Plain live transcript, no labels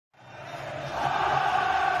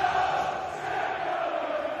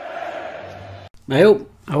Hey,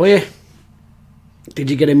 how are you? Did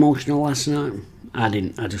you get emotional last night? I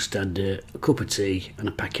didn't. I just had a cup of tea and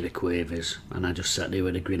a packet of quavers, and I just sat there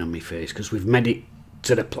with a grin on my face because we've made it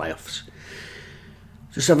to the playoffs.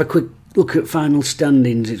 Just have a quick look at final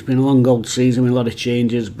standings. It's been a long old season with a lot of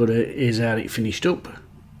changes, but here's how it finished up.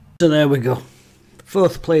 So there we go.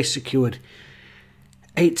 Fourth place secured.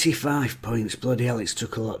 85 points. Bloody hell, it's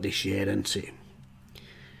took a lot this year, hasn't it?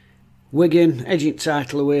 Wigan edging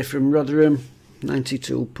title away from Rotherham.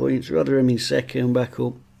 92 points. Rotherham in second, back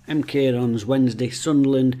up. MK Dons Wednesday,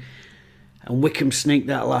 Sunderland, and Wycombe sneaked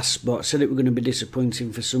that last spot. I said it were going to be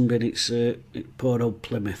disappointing for somebody. It's poor old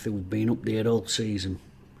Plymouth, who've been up there all season.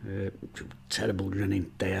 Terrible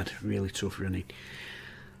running they had, really tough running.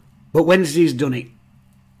 But Wednesday's done it.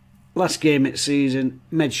 Last game at season,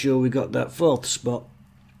 made sure we got that fourth spot,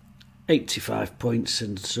 85 points,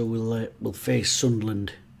 and so we'll face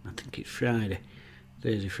Sunderland. I think it's Friday,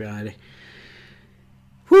 Thursday, Friday.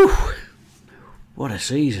 Whew! What a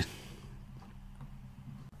season.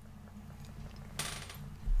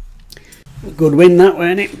 Good win that,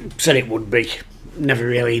 weren't it? Said it would be. Never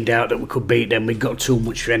really in doubt that we could beat them. We got too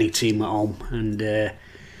much for any team at home. And they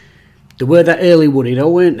were that early woody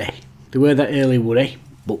though, weren't they? They were that early woody.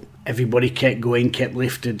 But everybody kept going, kept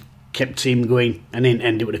lifted, kept team going, and then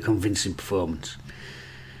ended with a convincing performance.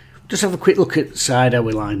 Just have a quick look at the side how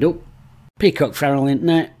we lined up. Peacock, Farrell in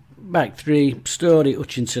net. Back three, Story,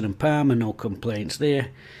 Hutchinson and Palmer, no complaints there.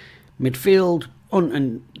 Midfield, Hunt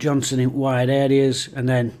and Johnson in wide areas, and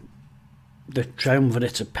then the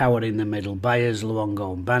triumvirate of power in the middle, Byers,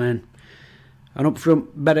 Luongo and Bannon. And up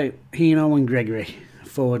front, Berahino and Gregory, a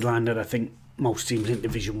forward line that I think most teams in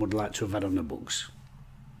division would like to have had on the books.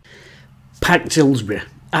 Packed Hillsborough,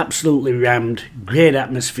 absolutely rammed, great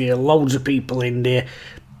atmosphere, loads of people in there.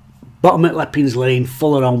 Bottom at Leppings Lane,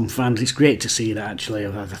 full of home fans. It's great to see that actually.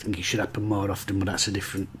 I think it should happen more often, but that's a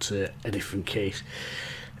different case.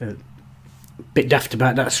 Bit daft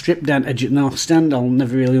about that strip down edge at North Stand. I'll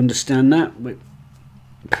never really understand that. But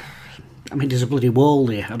I mean, there's a bloody wall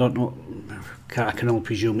there. I don't know. I can only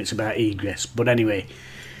presume it's about egress. But anyway,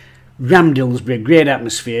 rammed Hillsborough, great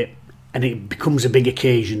atmosphere, and it becomes a big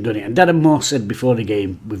occasion, doesn't it? And Darren Moore said before the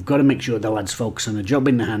game, we've got to make sure the lads focus on the job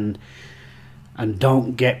in the hand and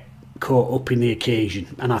don't get caught up in the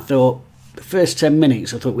occasion. And I thought the first 10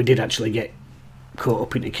 minutes I thought we did actually get caught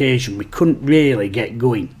up in the occasion. We couldn't really get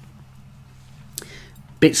going.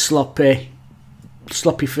 Bit sloppy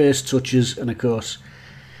first touches, and of course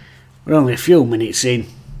we're only a few minutes in,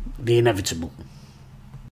 the inevitable.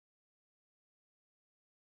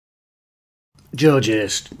 George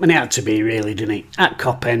Hurst, and it had to be really, didn't it? At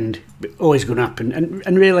Cop End, always going to happen,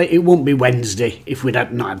 and really it won't be Wednesday if we'd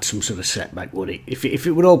not had some sort of setback, would it? If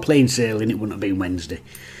it were all plain sailing, it wouldn't have been Wednesday.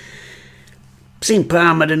 Seen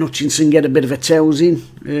Palmer and Hutchinson get a bit of a tails in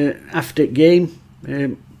after the game,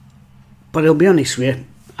 but I'll be honest with you,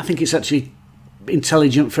 I think it's actually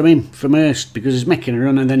intelligent from him, from Hurst, because he's making a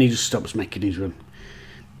run and then he just stops making his run.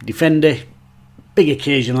 Defender, big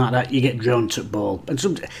occasion like that, you get drawn to the ball. And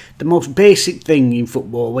the most basic thing in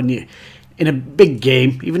football, when you're in a big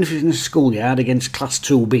game, even if it's in a schoolyard against Class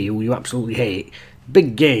 2B, who you absolutely hate,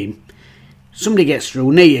 big game, somebody gets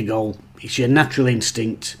through near your goal, it's your natural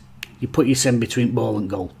instinct, you put your send between ball and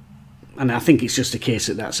goal. And I think it's just a case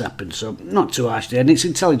that that's happened, so not too harsh there. And it's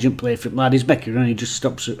intelligent play for lad. He's making a run, he just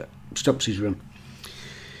stops his run.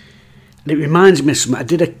 And it reminds me of something. I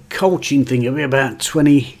did a coaching thing about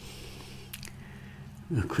 20...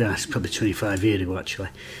 Oh Christ, probably 25 years ago actually.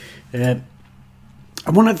 And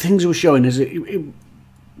one of the things they were showing is they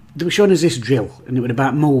were showing us this drill, and it was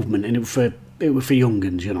about movement, and it was for young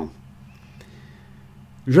uns, you know.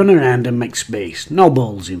 Run around and make space. No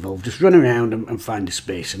balls involved. Just run around and find a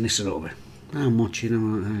space, and this is over. How much, you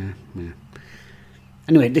know? Yeah.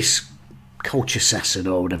 Anyway, this coach assassin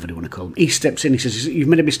or whatever they want to call him, he steps in. He says, "You've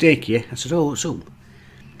made a mistake here." I said, "Oh, what's up?"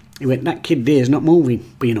 He went, "That kid there is not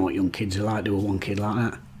moving." But you know what young kids are like. There was one kid like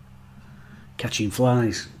that, catching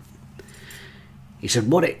flies. He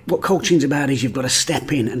said, what coaching's about is you've got to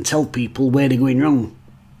step in and tell people where they're going wrong.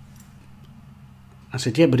 I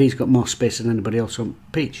said, yeah, but he's got more space than anybody else on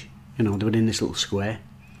pitch. You know, they were in this little square.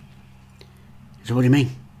 He said, what do you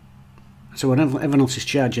mean? I said, well, everyone else is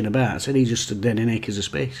charging about. I said, he just stood there in acres of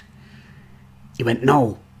space. He went,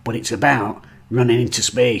 no, but it's about running into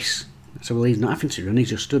space. I said, well, he's not having to run,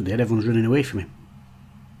 he's just stood there, everyone's running away from him.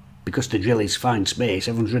 Because the drill is find space,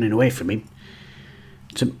 everyone's running away from him.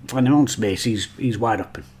 To find their own space, he's wide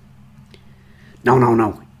open.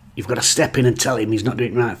 No, you've got to step in and tell him he's not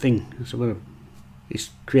doing the right thing. I said, well, he's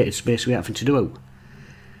created space without having to do it.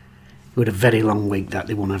 It was a very long week that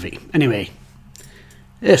they won't have it. Anyway,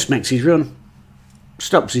 Hurst makes his run.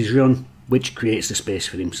 stops his run, which creates the space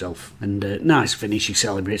for himself. And nice finish, he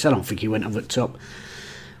celebrates. I don't think he went over the top.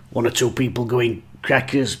 One or two people going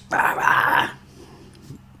crackers. Bah, bah.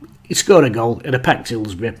 He scored a goal at a packed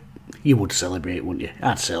Hillsborough. You would celebrate, wouldn't you?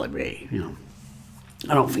 I'd celebrate, you know.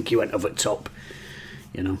 I don't think he went over the top.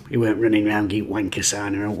 You know, he weren't running around getting wanker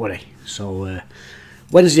sign or what he. So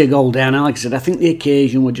Wednesday a goal down. Like I said, I think the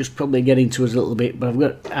occasion will just probably get into us a little bit. But I've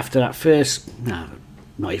got, after that first, no,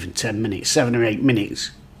 not even 10 minutes, 7 or 8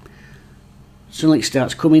 minutes, suddenly it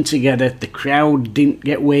starts coming together. The crowd didn't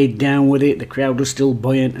get weighed down with it. The crowd was still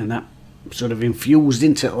buoyant, and that sort of infused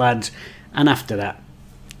into the lads. And after that,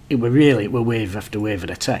 it were wave after wave of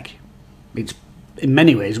attack. It's in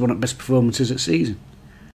many ways one of the best performances of the season.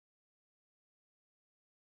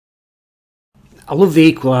 I love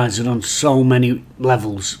the equaliser on so many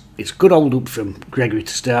levels. It's good hold up from Gregory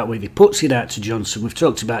to start with. He puts it out to Johnson. We've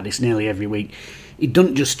talked about this nearly every week. He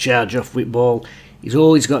doesn't just charge off with ball. He's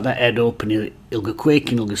always got that head up, and he'll go quick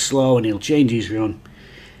and he'll go slow and he'll change his run.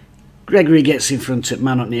 Gregory gets in front at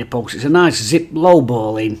man up near post. It's a nice zip low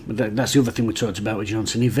ball in. That's the other thing we talked about with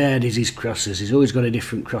Johnson. He varies his crosses. He's always got a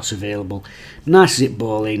different cross available. Nice zip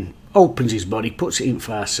ball in. Opens his body, puts it in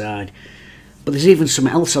far side. But there's even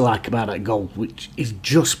something else I like about that goal, which is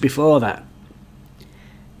just before that.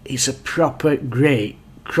 It's a proper great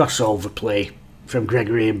crossover play from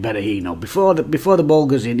Gregory and Berahino. Before the ball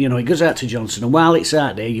goes in, you know, he goes out to Johnson, and while it's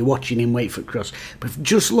out there, you're watching him wait for a cross. But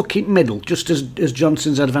just look in middle, just as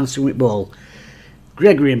Johnson's advancing with ball,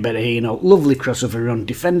 Gregory and Berahino, lovely crossover run.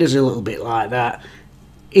 Defenders a little bit like that.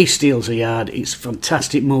 He steals a yard. It's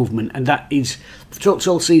fantastic movement, and that is, I've talked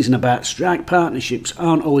all season about strike partnerships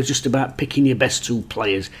aren't always just about picking your best two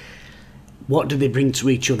players. What do they bring to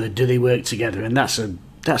each other? Do they work together? And that's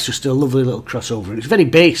just a lovely little crossover. And it's very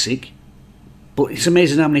basic, but it's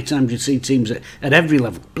amazing how many times you see teams at every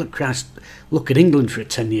level. Blood Christ, look at England for a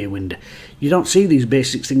 10-year window. You don't see these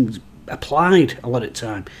basic things applied a lot of the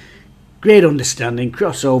time. Great understanding,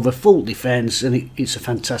 crossover, full defence, and it's a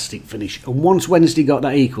fantastic finish. And once Wednesday got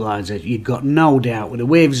that equaliser, you've got no doubt with the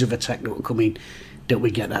waves of attack that were coming that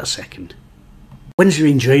we get that second. Wednesday are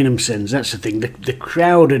enjoying themselves, that's the thing. The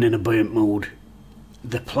crowd are in a buoyant mood.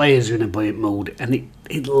 The players are in a buoyant mood, and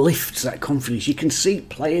it lifts that confidence. You can see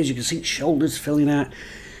players, you can see shoulders filling out.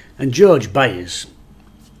 And George Byers,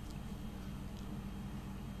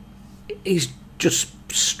 he's just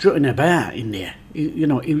strutting about in there. You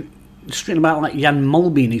know, strutting about like Jan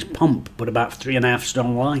Mulby in his pump, but about 3.5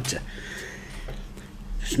 stone lighter.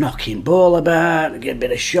 Just knocking ball about, get a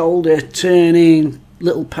bit of shoulder turning,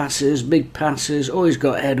 little passes, big passes, always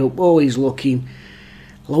got head up, always looking.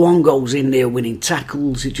 Luongo's in there winning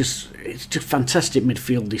tackles. It's just fantastic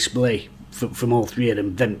midfield display from all three of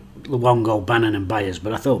them. Then Luongo, Bannon and Byers,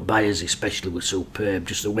 but I thought Byers especially was superb.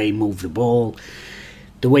 Just the way he moved the ball,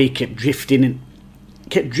 the way he kept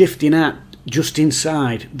drifting out just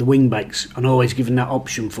inside the wing backs, and always giving that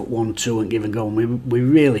option for 1-2 and give and go. And we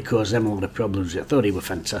really caused them a lot of problems. I thought he was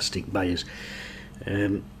fantastic, Byers.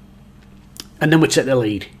 And then we take the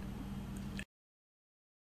lead.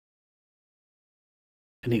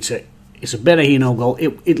 And it's a Berahino goal.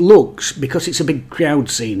 It looks, because it's a big crowd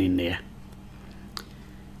scene in there,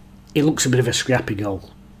 it looks a bit of a scrappy goal,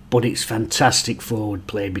 but it's fantastic forward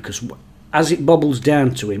play, because as it bobbles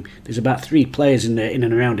down to him, there's about 3 players in there, in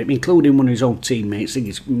and around him, including one of his own teammates. I think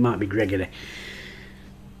it might be Gregory.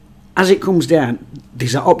 As it comes down,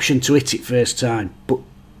 there's an option to hit it first time,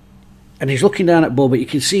 and he's looking down at the ball, but you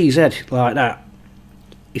can see his head like that.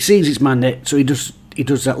 He sees his man there, so he does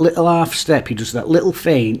that little half step, he does that little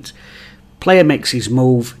feint. Player makes his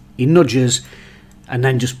move, he nudges, and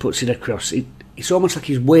then just puts it across. It's almost like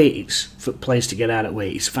he's waits for players to get out of the way.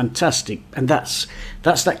 It's fantastic, and that's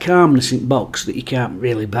that calmness in box that you can't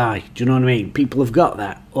really buy. Do you know what I mean? People have got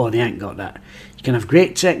that, or they ain't got that. You can have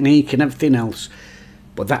great technique and everything else,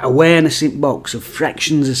 but that awareness in box of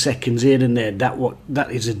fractions of seconds here and there,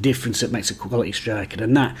 that is a difference that makes a quality striker.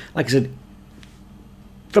 And that, like I said,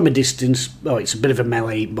 from a distance, it's a bit of a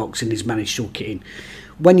melee box, and he's managed to hook it in.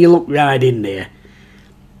 When you look right in there,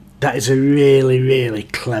 that is a really, really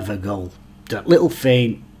clever goal. That little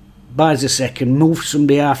feint, buys a second, moves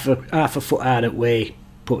somebody half a foot out of the way,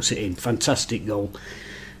 puts it in. Fantastic goal.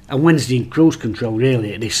 And Wednesday in cruise control,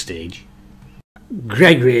 really, at this stage.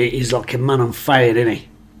 Gregory is like a man on fire, isn't he?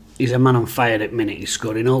 He's a man on fire at the minute. He's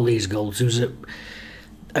scoring all these goals. There was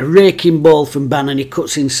a raking ball from Bannon. He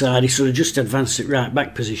cuts inside. He sort of just advanced it right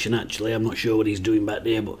back position, actually. I'm not sure what he's doing back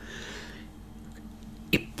there, but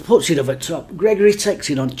he puts it over top. Gregory takes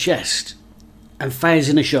it on chest and fires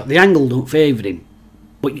in a shot. The angle don't favour him,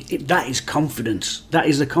 But that is confidence. That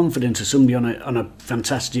is the confidence of somebody on a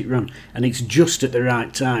fantastic run, and it's just at the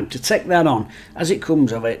right time to take that on as it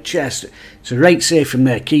comes over at chest. It's a great save from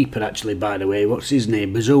their keeper, actually. By the way, what's his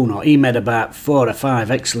name? Bazzuno. He made about 4 or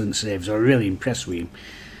 5 excellent saves. I was really impressed with him.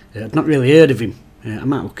 I've not really heard of him. I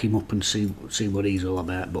might look him up and see what he's all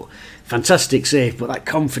about. But fantastic save. But that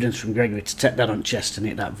confidence from Gregory to take that on chest and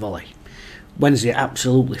hit that volley. Wednesday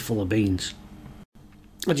absolutely full of beans.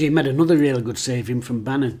 He made another really good save in from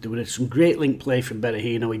Bannon. There was some great link play from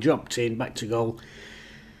Berahino. He dropped in, back to goal.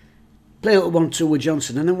 Play a little 1-2 with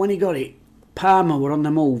Johnson, and then when he got it, Palmer were on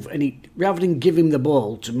the move, and he, rather than give him the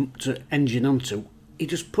ball to engine onto, he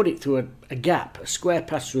just put it through a gap, a square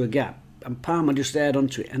pass through a gap, and Palmer just aired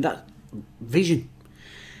onto it, and that vision.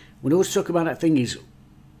 We always talk about that thing is,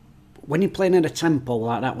 when you're playing at a tempo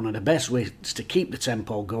like that, one of the best ways to keep the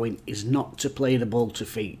tempo going is not to play the ball to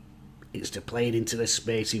feet. It's to play it into the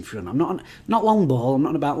space in front. I'm not long ball. I'm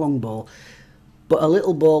not about long ball, but a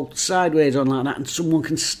little ball sideways on like that, and someone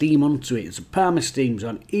can steam onto it. So Palmer steams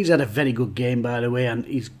on. He's had a very good game, by the way, and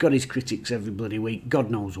he's got his critics every bloody week.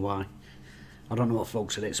 God knows why. I don't know what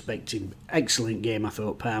folks had expected. Excellent game, I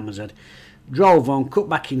thought Palmer's had. Drove on, cut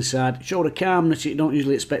back inside, showed a calmness you don't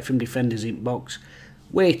usually expect from defenders in box.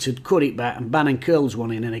 Waited, cut it back, and Bannon curls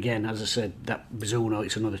one in, and again, as I said, that Bazzuno,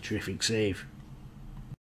 it's another terrific save.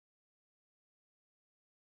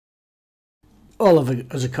 All of it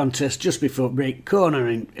as a contest just before break, corner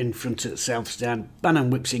in front of the south stand. Bannon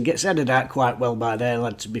whips in, gets headed out quite well by their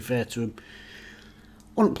lad, to be fair to him.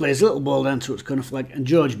 Hunt plays a little ball down towards corner flag, and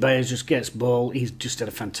George Byers just gets ball. He's just had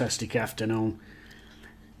a fantastic afternoon.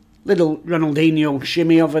 Little Ronaldinho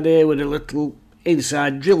shimmy over there with a little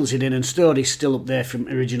inside, drills it in, and Story's still up there from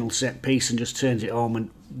original set piece and just turns it home, and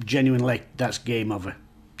genuinely, that's game over.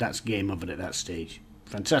 That's game over at that stage.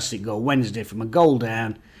 Fantastic goal Wednesday from a goal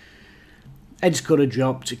down. Heads could have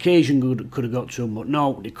dropped, occasion could have got to them, but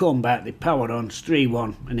no, they come back, they powered on, it's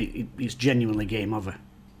 3-1, and it's genuinely game over.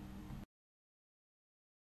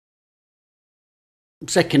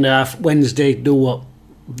 Second half, Wednesday do what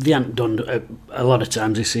they haven't done a lot of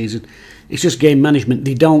times this season. It's just game management.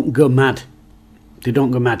 They don't go mad. They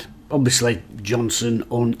don't go mad. Obviously, Johnson,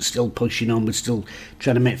 Hunt still pushing on, but still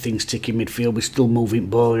trying to make things tick in midfield. We're still moving the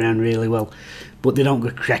ball around really well, but they don't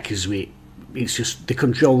go crackers with it. It's just they're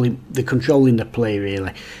controlling the play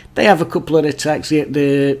really. They have a couple of attacks.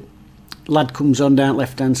 The lad comes on down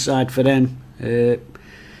left hand side for them,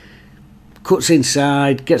 cuts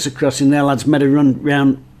inside, gets across in there. Lad's made a run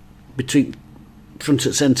round between front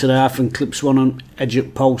at centre half and clips one on edge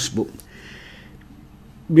at post, but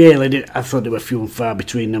really I thought there were few and far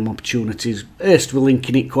between them opportunities. Hurst were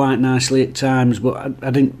linking it quite nicely at times, but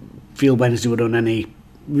I didn't feel Wednesday were on any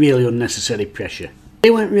really unnecessary pressure. They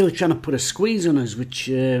weren't really trying to put a squeeze on us, which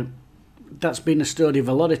that's been a story of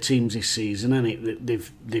a lot of teams this season, hasn't it?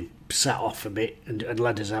 They've sat off a bit and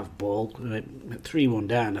let us have ball. At 3-1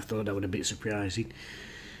 down, I thought that would have been surprising.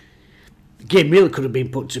 The game really could have been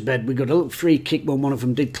put to bed. We got a little free kick when one of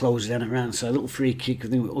them did close down at right side. A little free kick, I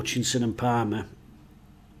think, with Hutchinson and Palmer.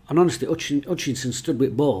 And honestly, Hutchinson stood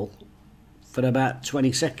with ball for about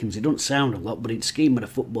 20 seconds. It doesn't sound a lot, but in the scheme of a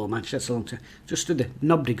football match, that's a long time. Just stood there.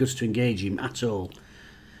 Nobody goes to engage him at all.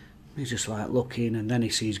 He's just like looking, and then he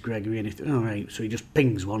sees Gregory and he thinks, all right, so he just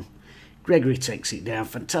pings one. Gregory takes it down.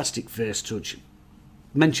 Fantastic first touch.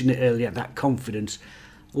 Mentioned it earlier, that confidence.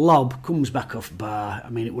 Lob comes back off bar. I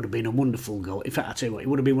mean, it would have been a wonderful goal. In fact, I tell you what, it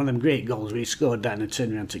would have been one of them great goals where he scored that and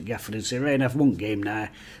turned around to Gafford and said, right, I've won game now.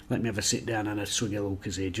 Let me have a sit down and a swing of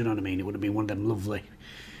Lucas here. Do you know what I mean? It would have been one of them lovely.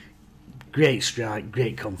 Great strike,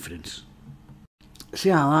 great confidence.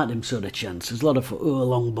 See, I like them sort of chances. A lot of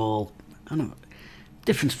long ball. I know.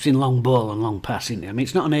 Difference between long ball and long pass, isn't it? I mean,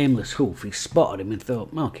 it's not an aimless hoof. He spotted him and thought,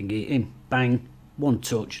 I can get him. Bang, one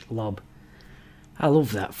touch, lob. I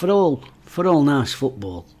love that. For all nice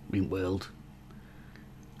football in the world,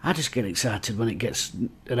 I just get excited when it gets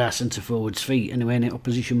at our centre forward's feet anyway in the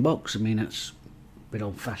opposition box. I mean, that's a bit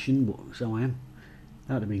old fashioned, but so I am.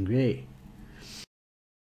 That would have been great.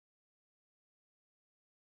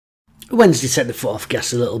 Wednesday set the foot off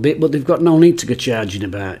gas a little bit, but they've got no need to go charging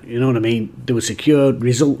about. You know what I mean? There was a secured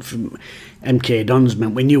result from MK Dons,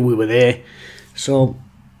 meant we knew we were there. So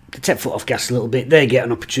they take foot off gas a little bit. They get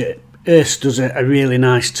an opportunity. Hurst does a really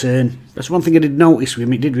nice turn. That's one thing I did notice with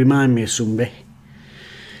him. It did remind me of somebody.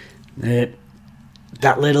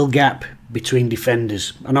 That little gap between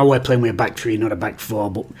defenders. I know we're playing with a back three, not a back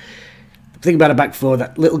four, but think about a back four,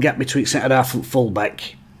 that little gap between centre half and full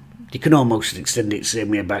back. You can almost extend it the same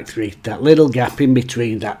way a back three. That little gap in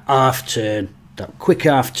between, that half turn, that quick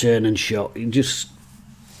half turn and shot. He just,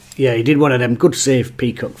 yeah, he did one of them. Good save,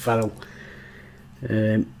 Peacock Farrell.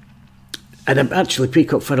 And actually,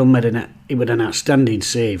 Peacock Farrell made it was an outstanding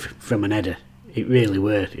save from an header. It really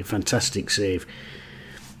were a fantastic save.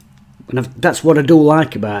 And that's what I do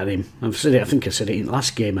like about him. I've said it. I think I said it in the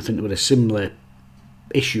last game. I think there was a similar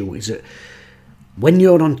issue. Is that when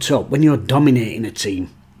you're on top, when you're dominating a team,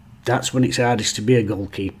 that's when it's hardest to be a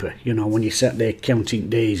goalkeeper. You know, when you sat there counting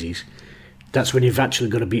daisies, that's when you've actually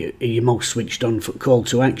got to be your most switched on for call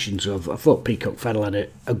to action. So I thought Peacock Farrell had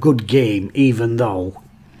a good game, even though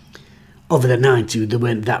over the 90 there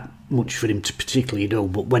weren't that much for him to particularly do.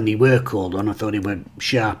 But when he were called on, I thought he went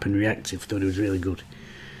sharp and reactive. I thought he was really good.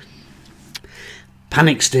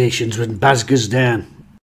 Panic stations when Baz goes down.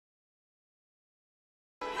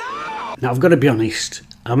 Now I've got to be honest,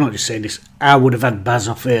 I'm not just saying this, I would have had Baz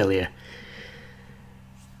off earlier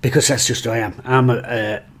because that's just who I am. I'm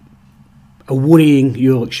a worrying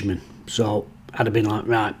Yorkshireman, so I'd have been like,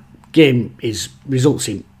 right, game is results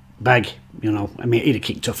in bag, you know. I mean, he'd have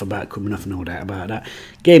kicked off about coming off, no doubt about that.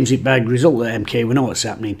 Game's in bag, result at MK, we know what's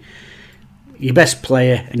happening. Your best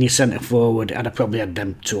player and your centre forward, I'd have probably had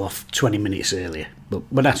them two off 20 minutes earlier. But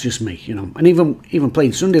that's just me, you know. And even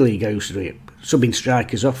playing Sunday League, I used to do it. Subbing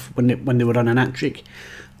strikers off when they were on an hat-trick.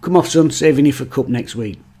 Come off, son, saving you for cup next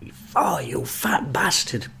week. Oh, you fat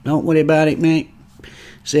bastard. Don't worry about it, mate.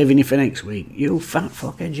 Saving you for next week. You fat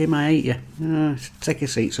fucker, Jim, I hate you. Take a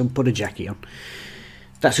seat, son, put a jacket on.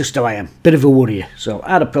 That's just how I am. Bit of a worrier. So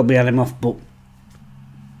I'd have probably had him off, but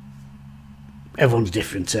everyone's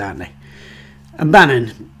different, aren't they? And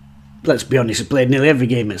Bannon, let's be honest, he played nearly every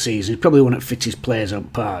game of the season. He's probably one of the fittest players on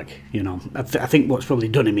park. You know, I think what's probably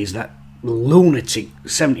done him is that lunatic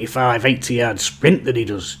 75, 80 yard sprint that he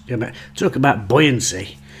does. You know, talk about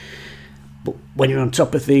buoyancy. But when you're on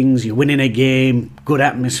top of things, you're winning a game, good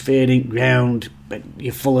atmospheric ground,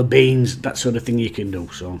 you're full of beans, that sort of thing you can do.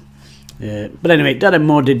 So, but anyway, Darren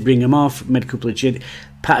Moore did bring him off, made a couple of changes.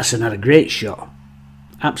 Patterson had a great shot.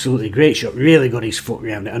 Absolutely great shot, really got his foot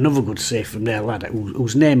round it. Another good save from their lad,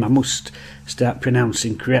 whose name I must start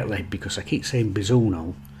pronouncing correctly because I keep saying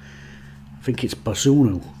Bizuno. I think it's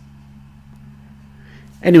Basuno.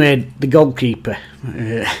 Anyway, the goalkeeper,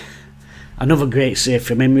 another great save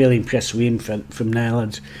from him, really impressed with him from their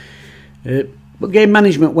lads. But game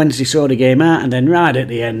management Wednesday saw the game out, and then right at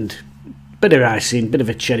the end, bit of icing, bit of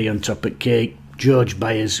a cherry on top of cake, George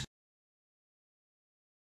Byers.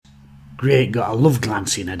 Great goal. I love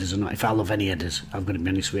glancing headers, and if I love any headers, I've got to be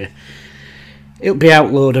honest with you. It'll be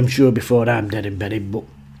outlawed, I'm sure, before I'm dead and buried, but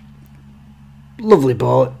lovely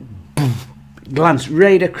ball. Glance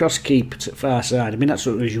right across keeper to the far side. I mean, that's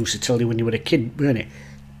what we used to tell you when you were a kid, weren't it?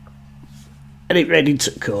 And it read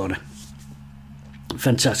into the corner.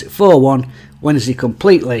 Fantastic. 4-1. Wednesday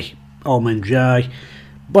completely almond dry.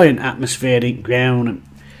 Buoyant atmospheric ground. And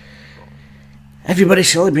everybody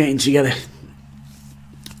celebrating together.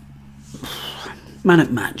 Man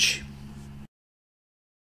at match.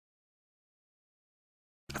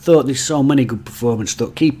 I thought there's so many good performances.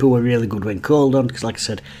 Thought keeper were really good when called on, because like I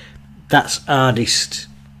said, that's hardest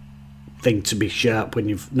thing to be sharp when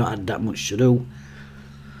you've not had that much to do.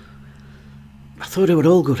 I thought they were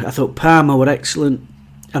all good. I thought Palmer were excellent.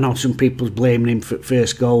 I know some people's blaming him for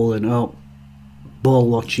first goal and ball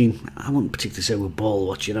watching. I wouldn't particularly say we're ball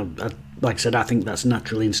watching. Like I said, I think that's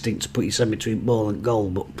natural instinct to put yourself between ball and goal,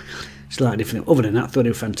 but slightly different. Other than that, I thought he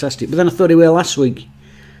was fantastic. But then I thought he were last week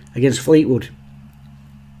against Fleetwood.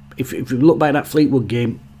 If you look back at that Fleetwood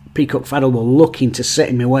game, Peacock Farrell were looking to set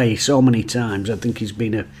him away so many times. I think he's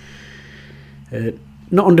been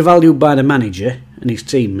not undervalued by the manager and his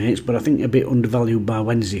teammates, but I think a bit undervalued by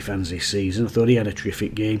Wednesday fans this season. I thought he had a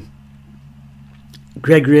terrific game.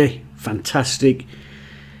 Gregory, fantastic.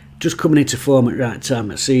 Just coming into form at the right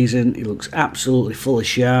time of the season. He looks absolutely full of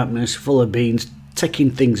sharpness, full of beans,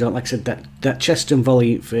 taking things out. Like I said, that Cheston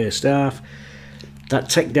volley in first half, that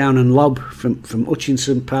take down and lob from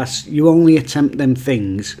Hutchinson pass. You only attempt them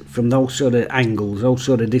things from those sort of angles, those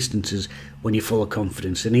sort of distances when you're full of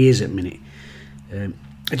confidence, and he is at the minute. And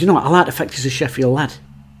you know what? I like the fact he's a Sheffield lad.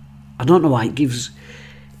 I don't know why it gives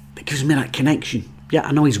me that connection. Yeah,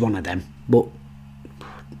 I know he's one of them, but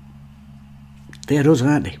they're us,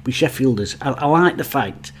 aren't they? We Sheffielders. I like the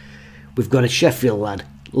fact we've got a Sheffield lad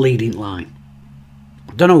leading line.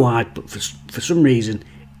 I don't know why, but for some reason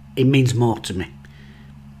it means more to me.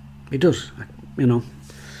 It does, you know.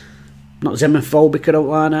 Not xenophobic, I don't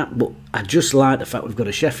like that, but I just like the fact we've got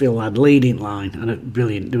a Sheffield lad leading line, and it's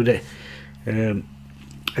brilliant.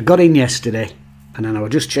 I got in yesterday, and then I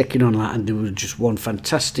was just checking on that, and there was just one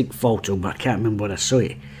fantastic photo, but I can't remember when I saw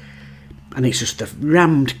it. And it's just a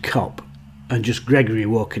rammed cop, and just Gregory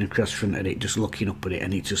walking across front of it, just looking up at it,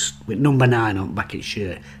 and it just with number 9 on the back of his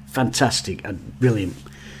shirt. fantastic, brilliant.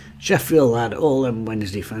 Sheffield had all them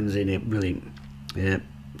Wednesday fans in it, brilliant. Yeah,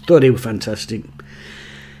 thought he was fantastic.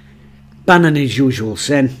 Bannon his usual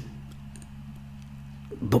sin.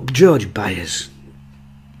 But George Byers,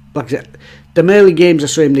 like I said, the early games I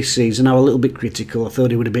saw him this season, I was a little bit critical. I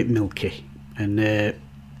thought he was a bit milky. And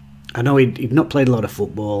I know he'd not played a lot of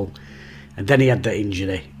football, and then he had that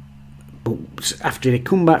injury. But after he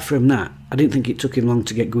come back from that, I didn't think it took him long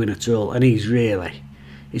to get going at all. And he's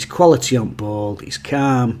quality on ball, he's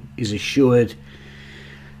calm, he's assured.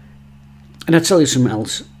 And I tell you something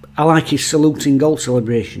else, I like his saluting goal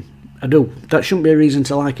celebration. I do. That shouldn't be a reason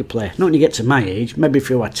to like a player. Not when you get to my age. Maybe if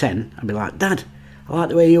you were 10, I'd be like, Dad, I like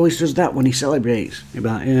the way he always does that when he celebrates. You'd be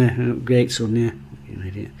like, yeah, great son, yeah. You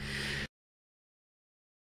idiot.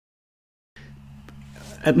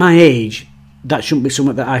 At my age, that shouldn't be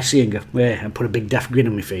something that I see and go, yeah, and put a big daft grin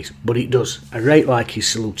on my face. But it does. I right like his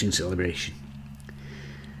saluting celebration.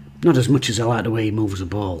 Not as much as I like the way he moves the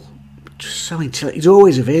ball. Just so intelligent. He's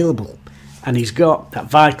always available. And he's got that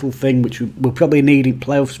vital thing which we'll probably need in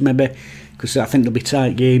playoffs maybe, because I think there'll be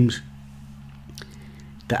tight games.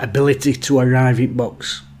 That ability to arrive in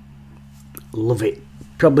box. Love it.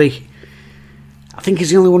 Probably, I think he's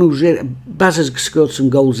the only one who's really... Baz has scored some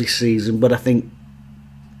goals this season, but I think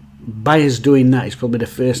Byers doing that is probably the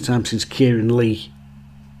first time since Kieran Lee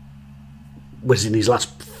was in his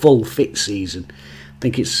last full fit season. I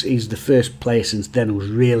think he's the first player since then who's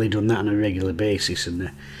really done that on a regular basis, and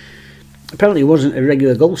apparently he wasn't a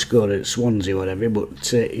regular goal scorer at Swansea or whatever, but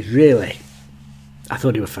he's really, I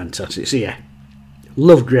thought he was fantastic. So yeah,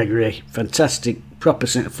 love Gregory, fantastic, proper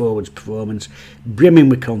centre forwards performance, brimming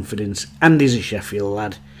with confidence, and he's a Sheffield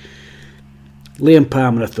lad. Liam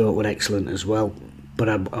Palmer I thought was excellent as well, but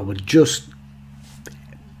I would just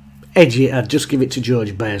edgy it, I'd just give it to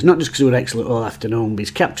George Byers, not just because he was excellent all afternoon, but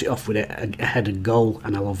he's capped it off with a headed goal,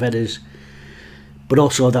 and I love headers. But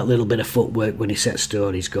also that little bit of footwork when he set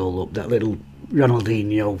Story's goal up, that little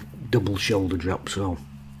Ronaldinho double shoulder drop. So,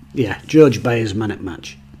 yeah, George Byers man at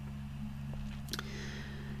match.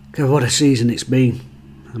 God, what a season it's been.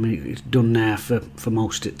 I mean, it's done now for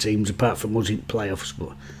most of the teams, apart from us in playoffs.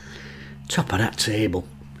 But top of that table,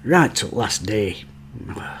 right till last day.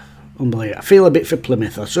 Unbelievable. I feel a bit for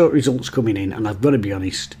Plymouth. I saw results coming in, and I've got to be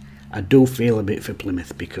honest, I do feel a bit for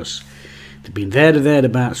Plymouth because they've been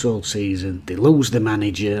thereabouts all season. They lose the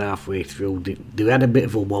manager halfway through. They had a bit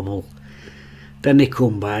of a wobble. Then they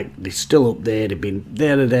come back. They're still up there. They've been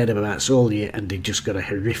thereabouts all year, and they've just got a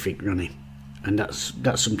horrific running. And that's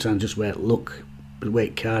sometimes just where luck, the way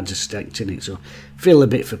cards are stacked in it. So I feel a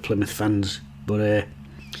bit for Plymouth fans. But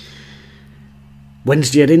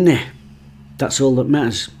Wednesday, in there. That's all that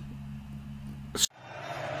matters.